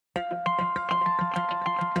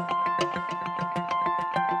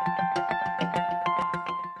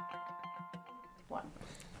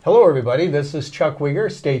Hello everybody, this is Chuck Wiger,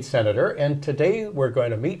 State Senator, and today we're going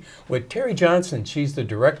to meet with Terri Johnson. She's the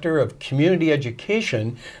Director of Community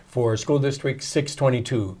Education for School District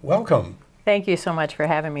 622. Welcome. Thank you so much for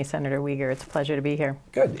having me, Senator Wiger. It's a pleasure to be here.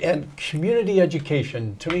 Good. And community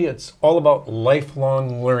education, to me, it's all about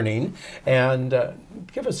lifelong learning. And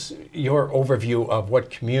give us your overview of what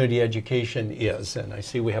community education is. And I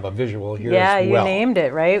see we have a visual here as well. Yeah, you named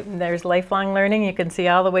it, right? There's lifelong learning. You can see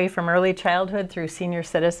all the way from early childhood through senior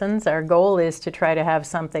citizens. Our goal is to try to have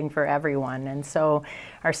something for everyone. And so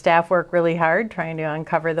our staff work really hard trying to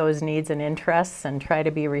uncover those needs and interests and try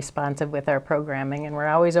to be responsive with our programming. And we're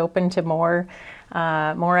always open to more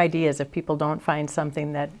ideas if people don't find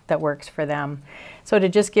something that works for them. So to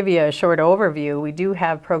just give you a short overview, we do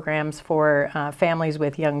have programs for families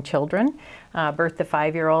with young children. Birth to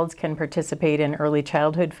 5-year-olds can participate in early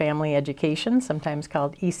childhood family education, sometimes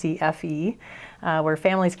called ECFE, where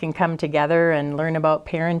families can come together and learn about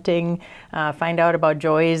parenting, find out about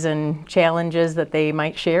joys and challenges that they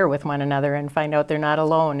might share with one another, and find out they're not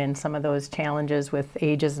alone in some of those challenges with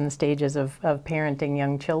ages and stages of parenting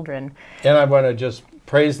young children. And I want to just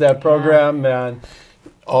praise that program and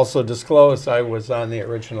also disclose I was on the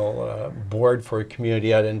original board for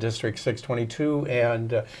Community Ed in District 622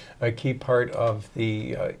 and a key part of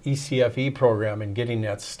the ECFE program and getting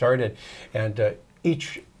that started. And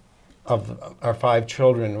each of our 5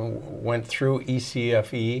 children went through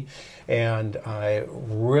ECFE, and I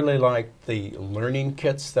really liked the learning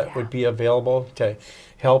kits that would be available to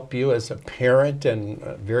help you as a parent and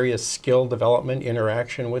various skill development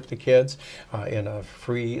interaction with the kids in a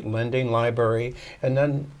free lending library. And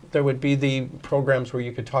then there would be the programs where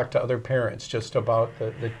you could talk to other parents just about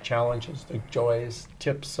the challenges, the joys,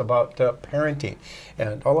 tips about parenting,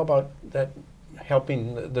 and all about that,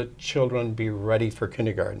 helping the children be ready for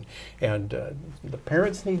kindergarten. And the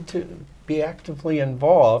parents need to be actively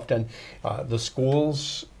involved, and the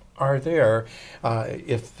schools are there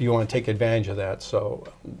if you want to take advantage of that. So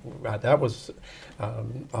that was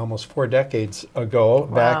almost 4 decades ago.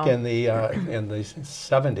 Wow. Back in the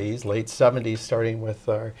 70s, late 70s, starting with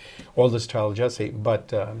our oldest child, Jesse.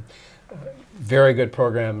 But very good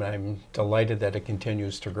program. I'm delighted that it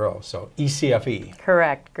continues to grow. So ECFE.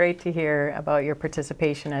 Correct. Great to hear about your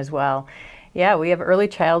participation as well. Yeah, we have early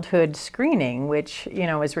childhood screening, which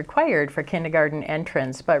is required for kindergarten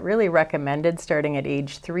entrance, but really recommended starting at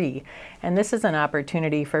age 3. And this is an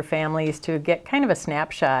opportunity for families to get kind of a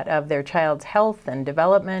snapshot of their child's health and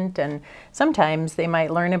development, and sometimes they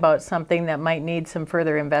might learn about something that might need some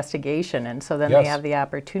further investigation, and so then they have the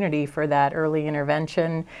opportunity for that early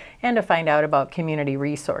intervention and to find out about community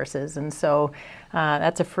resources. And so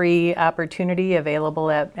that's a free opportunity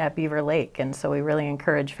available at Beaver Lake, and so we really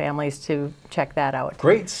encourage families to check that out.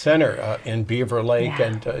 Great center in Beaver Lake,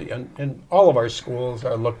 yeah. And all of our schools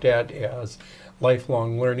are looked at as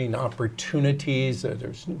lifelong learning opportunities.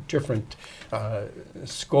 There's different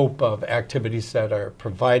scope of activities that are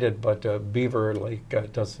provided, but Beaver Lake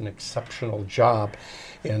does an exceptional job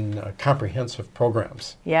in comprehensive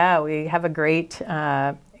programs. Yeah, we have a great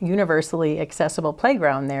universally accessible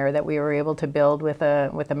playground there that we were able to build with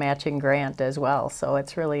a matching grant as well. So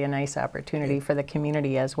it's really a nice opportunity for the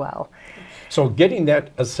community as well. So getting that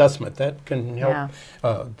assessment, that can help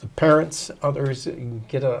the parents, others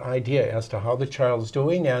get an idea as to how the child's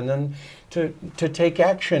doing, and then to take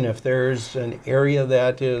action if there's an area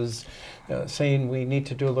that is saying we need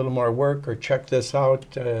to do a little more work or check this out,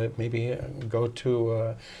 maybe go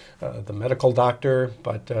to the medical doctor.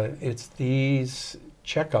 But it's these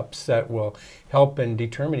checkups that will help in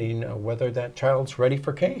determining whether that child's ready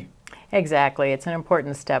for K. Exactly. It's an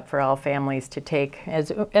important step for all families to take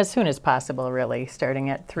as soon as possible, really, starting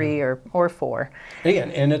at 3 or 4.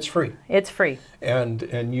 Again, and it's free. It's free. And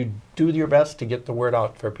you do your best to get the word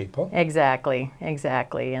out for people. Exactly,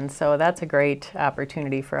 exactly. And so that's a great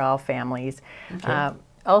opportunity for all families. Okay.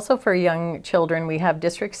 Also for young children, we have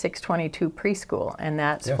District 622 preschool, and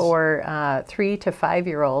that's for 3 to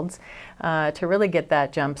 5-year-olds to really get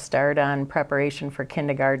that jump start on preparation for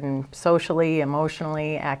kindergarten socially,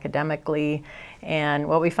 emotionally, academically. And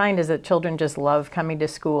what we find is that children just love coming to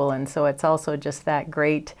school, and so it's also just that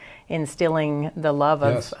great instilling the love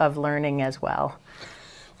of learning as well.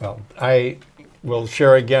 Well, I will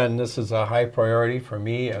share again, this is a high priority for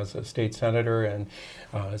me as a state senator, and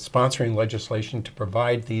sponsoring legislation to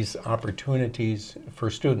provide these opportunities for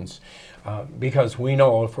students, because we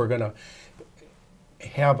know if we're going to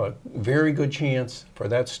have a very good chance for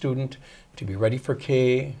that student to be ready for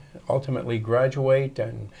K, ultimately graduate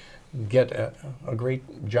and get a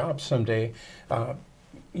great job someday,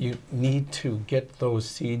 you need to get those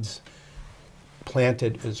seeds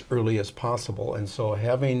planted as early as possible. And so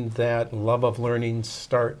having that love of learning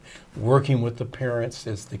start working with the parents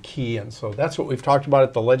is the key. And so that's what we've talked about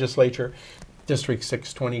at the legislature. District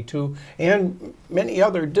 622 and many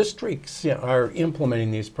other districts are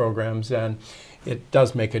implementing these programs, and it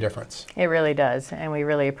does make a difference. It really does, and we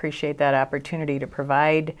really appreciate that opportunity to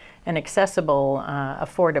provide an accessible,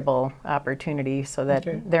 affordable opportunity so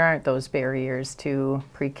that there aren't those barriers to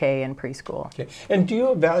pre-K and preschool. Okay. And do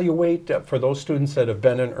you evaluate for those students that have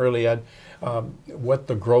been in early ed what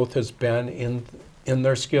the growth has been in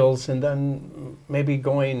their skills, and then maybe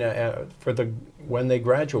going for when they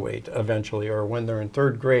graduate eventually, or when they're in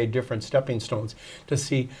third grade, different stepping stones to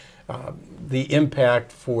see the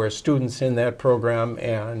impact for students in that program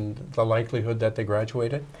and the likelihood that they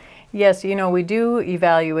graduated? Yes, you know, we do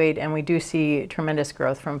evaluate and we do see tremendous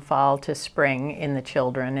growth from fall to spring in the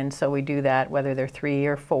children, and so we do that whether they're 3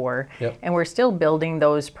 or 4. Yep. And we're still building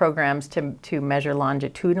those programs to measure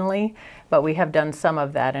longitudinally, but we have done some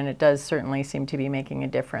of that, and it does certainly seem to be making a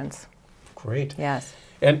difference. Great. Yes.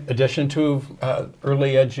 In addition to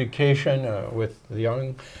early education with the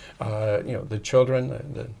young, the children,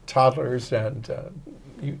 the toddlers,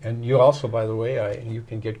 and you also, by the way, you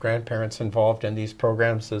can get grandparents involved in these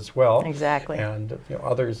programs as well. Exactly. And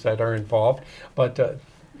others that are involved. But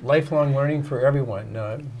lifelong learning for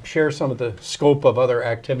everyone. Share some of the scope of other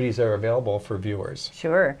activities that are available for viewers.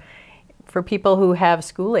 Sure. For people who have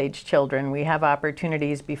school-age children, we have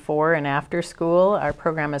opportunities before and after school. Our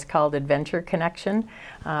program is called Adventure Connection.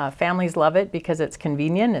 Families love it because it's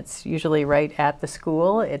convenient. It's usually right at the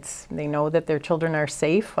school. They know that their children are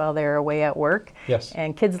safe while they're away at work. Yes.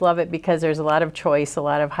 And kids love it because there's a lot of choice, a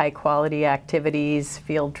lot of high-quality activities,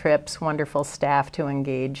 field trips, wonderful staff to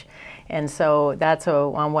engage. And so that's a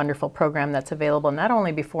wonderful program that's available not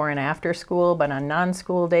only before and after school, but on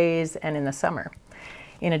non-school days and in the summer.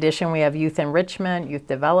 In addition, we have youth enrichment, youth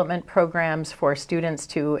development programs for students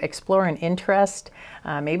to explore an interest,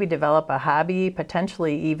 maybe develop a hobby,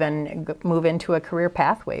 potentially even move into a career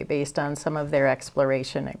pathway based on some of their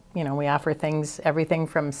exploration. You know, we offer everything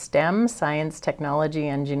from STEM, science, technology,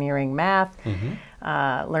 engineering, math,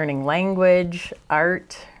 learning language,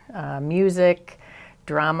 art, music,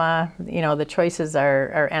 drama. You know, the choices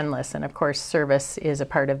are endless, and of course service is a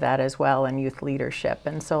part of that as well, and youth leadership.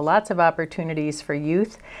 And so lots of opportunities for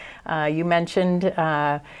youth. You mentioned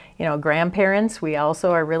grandparents. We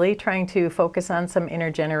also are really trying to focus on some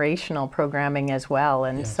intergenerational programming as well.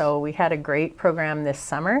 And so we had a great program this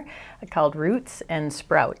summer called Roots and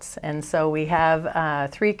Sprouts. And so we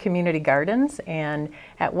have 3 community gardens, and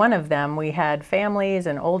at one of them we had families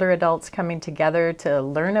and older adults coming together to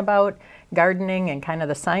learn about gardening and kind of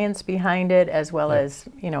the science behind it, as well as,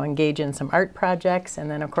 engage in some art projects, and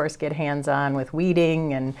then of course get hands-on with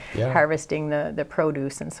weeding and harvesting the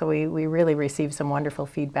produce. And so we really received some wonderful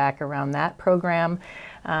feedback around that program.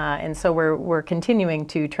 And so we're continuing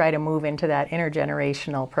to try to move into that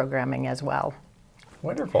intergenerational programming as well.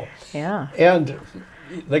 Wonderful. Yeah. And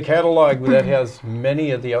the catalog that has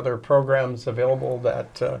many of the other programs available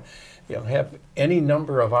that have any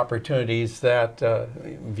number of opportunities that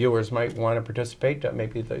viewers might want to participate.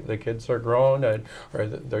 Maybe the kids are grown, or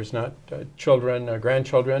there's not children,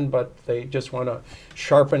 grandchildren, but they just want to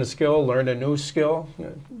sharpen a skill, learn a new skill.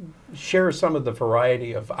 Share some of the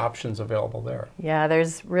variety of options available there. Yeah,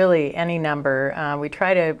 there's really any number. We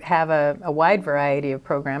try to have a wide variety of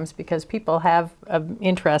programs because people have an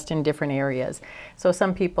interest in different areas. So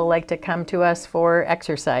some people like to come to us for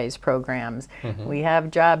exercise programs. We have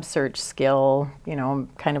job search skill,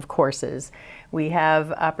 kind of courses. We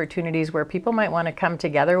have opportunities where people might want to come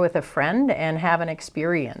together with a friend and have an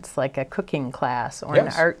experience, like a cooking class or an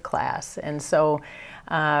art class. And so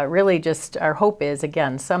really just our hope is,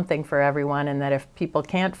 again, something for everyone, and that if people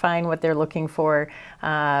can't find what they're looking for,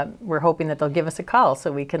 we're hoping that they'll give us a call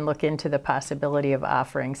so we can look into the possibility of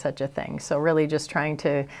offering such a thing. So really just trying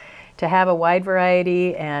to have a wide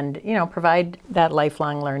variety and, provide that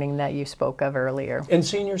lifelong learning that you spoke of earlier. And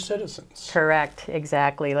senior citizens. Correct,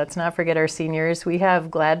 exactly. Let's not forget our seniors. We have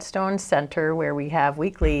Gladstone Center, where we have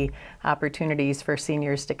weekly opportunities for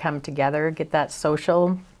seniors to come together, get that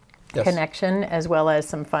social connection, as well as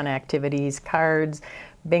some fun activities, cards,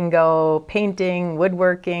 bingo, painting,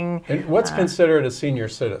 woodworking. And what's considered a senior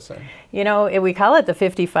citizen? We call it the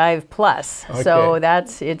 55 plus. Okay. So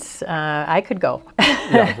I could go.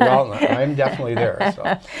 Yeah, well, I'm definitely there. So.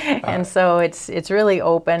 And so it's really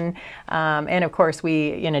open. And of course,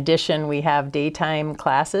 in addition, we have daytime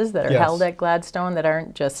classes that are held at Gladstone that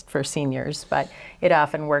aren't just for seniors. But it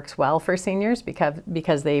often works well for seniors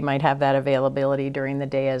because they might have that availability during the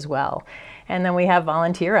day as well. And then we have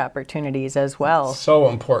volunteer opportunities as well. So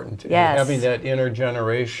important. Yes. Having that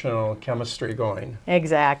intergenerational chemistry going.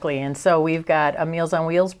 Exactly. And so we've got a Meals on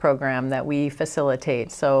Wheels program that we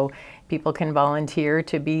facilitate. So people can volunteer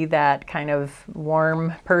to be that kind of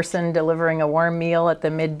warm person delivering a warm meal at the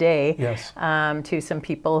midday. Yes. To some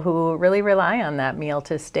people who really rely on that meal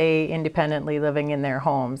to stay independently living in their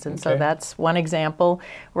homes. And so that's one example.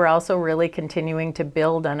 We're also really continuing to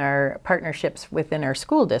build on our partnerships within our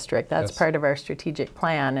school district. That's part of our strategic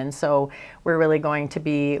plan. And so we're really going to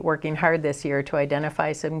be working hard this year to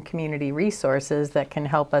identify some community resources that can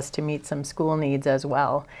help us to meet some school needs as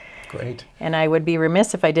well. Great. And I would be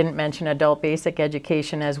remiss if I didn't mention adult basic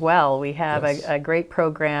education as well. We have a great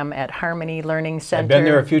program at Harmony Learning Center. I've been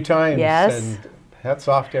there a few times. Yes. And hats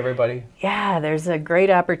off to everybody. Yeah, there's a great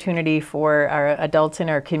opportunity for our adults in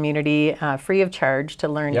our community, free of charge, to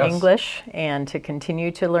learn English and to continue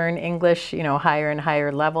to learn English, you know, higher and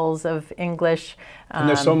higher levels of English. And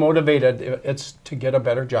they're so motivated. It's to get a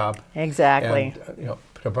better job. Exactly. And, you know,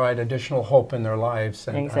 provide additional hope in their lives.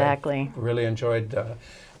 And exactly. I really enjoyed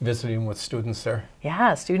visiting with students there.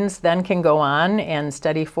 Yeah, students then can go on and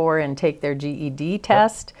study for and take their GED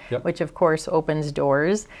test, which of course opens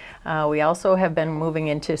doors. We also have been moving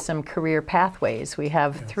into some career pathways. We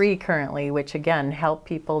have 3 currently, which again help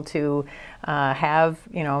people to have,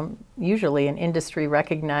 you know, usually an industry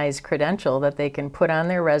recognized credential that they can put on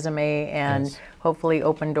their resume and hopefully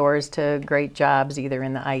open doors to great jobs either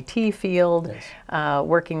in the IT field,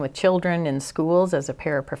 working with children in schools as a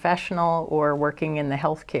paraprofessional, or working in the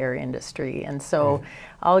healthcare industry. And so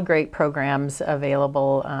all great programs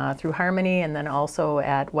available through Harmony, and then also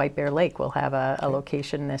at White Bear Lake we'll have a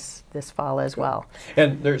location this fall as well.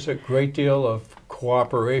 And there's a great deal of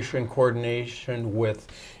cooperation, coordination with,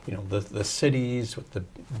 you know, the cities, with the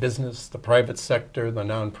business, the private sector, the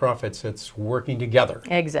nonprofits. It's working together.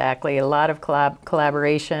 Exactly. A lot of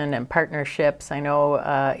collaboration and partnerships. I know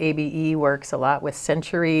ABE works a lot with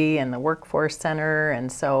Century and the Workforce Center,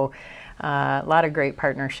 and so a lot of great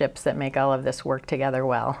partnerships that make all of this work together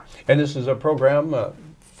well. And this is a program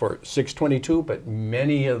for 622, but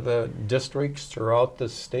many of the districts throughout the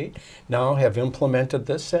state now have implemented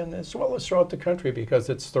this, and as well as throughout the country, because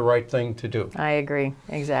it's the right thing to do. I agree.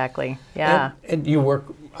 Exactly. Yeah. And you work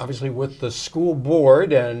obviously with the school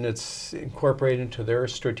board, and it's incorporated into their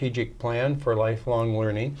strategic plan for lifelong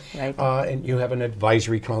learning. Right. And you have an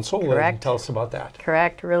advisory council. Correct. Tell us about that.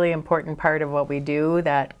 Correct. Really important part of what we do,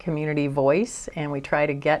 that community voice, and we try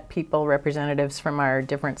to get people, representatives from our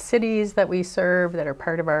different cities that we serve that are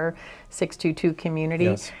part of our 622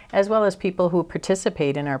 community, as well as people who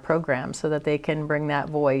participate in our program so that they can bring that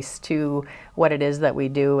voice to what it is that we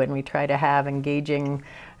do, and we try to have engaging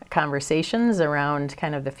conversations around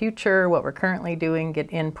kind of the future, what we're currently doing,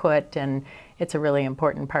 get input, and it's a really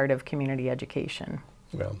important part of community education.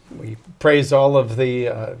 Well, we praise all of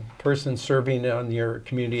the persons serving on your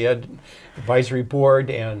community ed advisory board,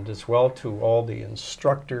 and as well to all the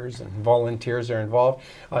instructors and volunteers that are involved.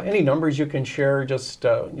 Any numbers you can share just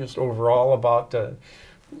overall about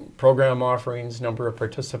program offerings, number of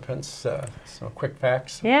participants, so quick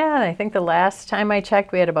facts? Yeah, I think the last time I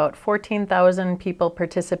checked we had about 14,000 people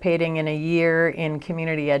participating in a year in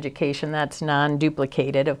community education. That's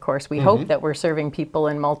non-duplicated. Of course, we hope that we're serving people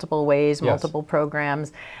in multiple ways, multiple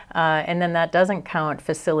programs, and then that doesn't count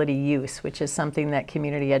facility use, which is something that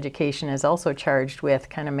community education is also charged with,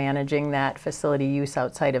 kind of managing that facility use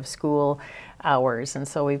outside of school hours. And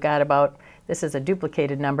so we've got about, this is a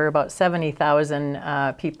duplicated number, about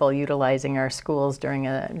 70,000 people utilizing our schools during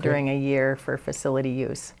a year for facility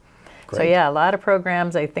use. Great. So yeah, a lot of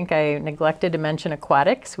programs. I think I neglected to mention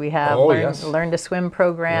aquatics. We have learn to swim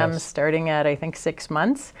programs starting at I think 6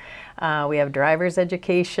 months. We have driver's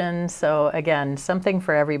education. So again, something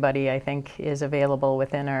for everybody I think is available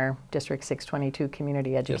within our District 622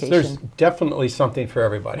 community education. Yes, there's definitely something for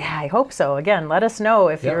everybody. Yeah, I hope so. Again, let us know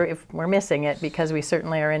if we're missing it, because we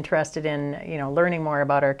certainly are interested in learning more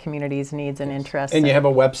about our community's needs and interests. And you have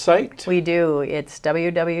a website? We do. It's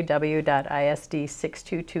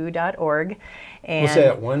www.isd622.org. And we'll say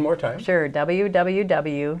it one more time. Sure,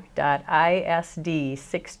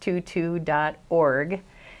 www.isd622.org.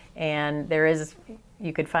 And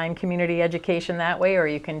you could find community education that way, or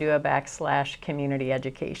you can do a / community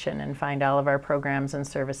education and find all of our programs and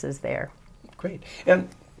services there. Great. And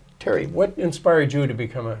Terri, what inspired you to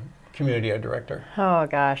become a community ed director? Oh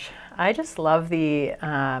gosh, I just love the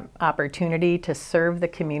opportunity to serve the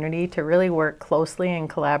community, to really work closely in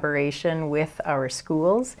collaboration with our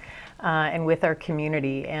schools. and with our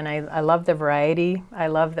community. And I love the variety. I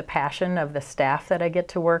love the passion of the staff that I get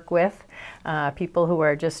to work with. People who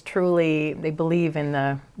are just truly, they believe in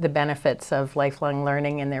the benefits of lifelong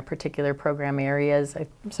learning in their particular program areas.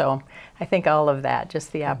 So I think all of that,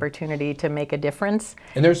 just the opportunity to make a difference.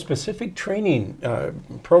 And there's specific training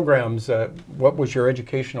programs. What was your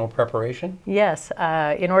educational preparation? Yes,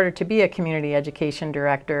 in order to be a community education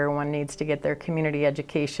director, one needs to get their community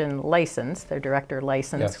education license, their director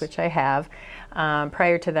license, Yes. which I have.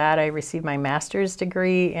 Prior to that, I received my master's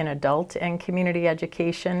degree in adult and community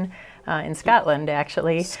education in Scotland,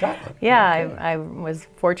 actually. Scotland. Yeah, Okay. I was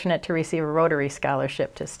fortunate to receive a Rotary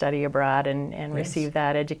scholarship to study abroad and receive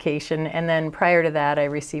that education. And then prior to that, I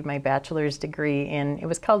received my bachelor's degree in, it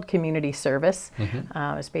was called community service. It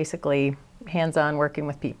was basically hands-on working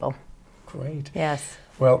with people. Great. Yes.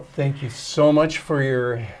 Well, thank you so much for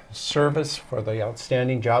your service, for the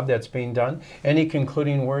outstanding job that's being done. Any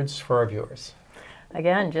concluding words for our viewers?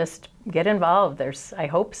 Again, just get involved. There's, I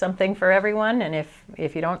hope, something for everyone. And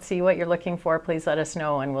if you don't see what you're looking for, please let us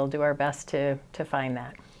know and we'll do our best to find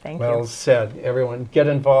that. Thank Well you. said. Everyone, get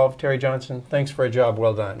involved. Terri Johnson, thanks for a job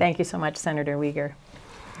well done. Thank you so much, Senator Wiger.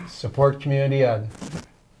 Support community ed.